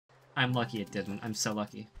I'm lucky it didn't. I'm so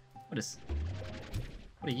lucky. What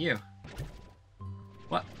are you?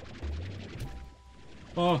 What?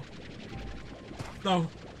 Oh! No!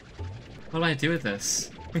 What do I do with this?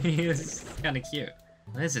 It's kinda cute.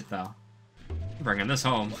 What is it, though? I'm bringing this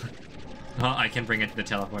home. Oh, I can bring it to the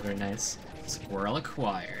teleporter, nice. Squirrel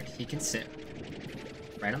acquired. He can sit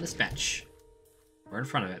right on this bench. We're in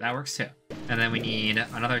front of it. That works, too. And then we need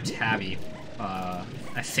another Tabby. I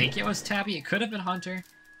think it was Tabby. It could have been Hunter.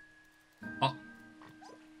 Oh.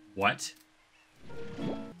 What?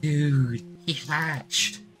 Dude, he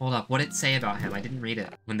hatched. Hold up, what did it say about him? I didn't read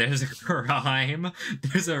it. When there's a crime,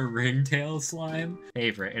 there's a ringtail slime.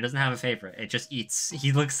 Favorite. It doesn't have a favorite. It just eats.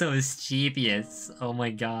 He looks so mischievous. Oh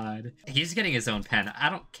my god. He's getting his own pen. I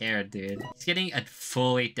don't care, dude. He's getting a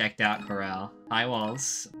fully decked out corral. High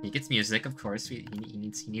walls. He gets music, of course. He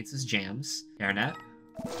needs his jams. Hairnet.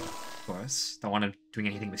 Of course. Don't want him doing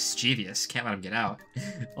anything mischievous. Can't let him get out.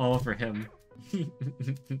 All for him.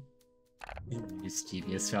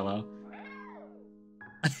 Mischievous fellow.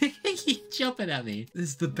 He's jumping at me. This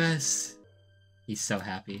is the best. He's so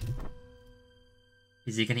happy.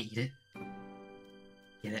 Is he gonna eat it?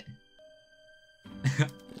 Get it?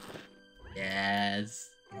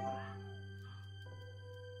 Yes.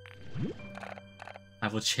 I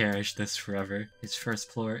will cherish this forever. His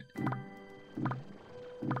first plort.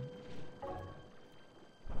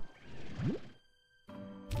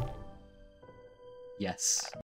 Yes.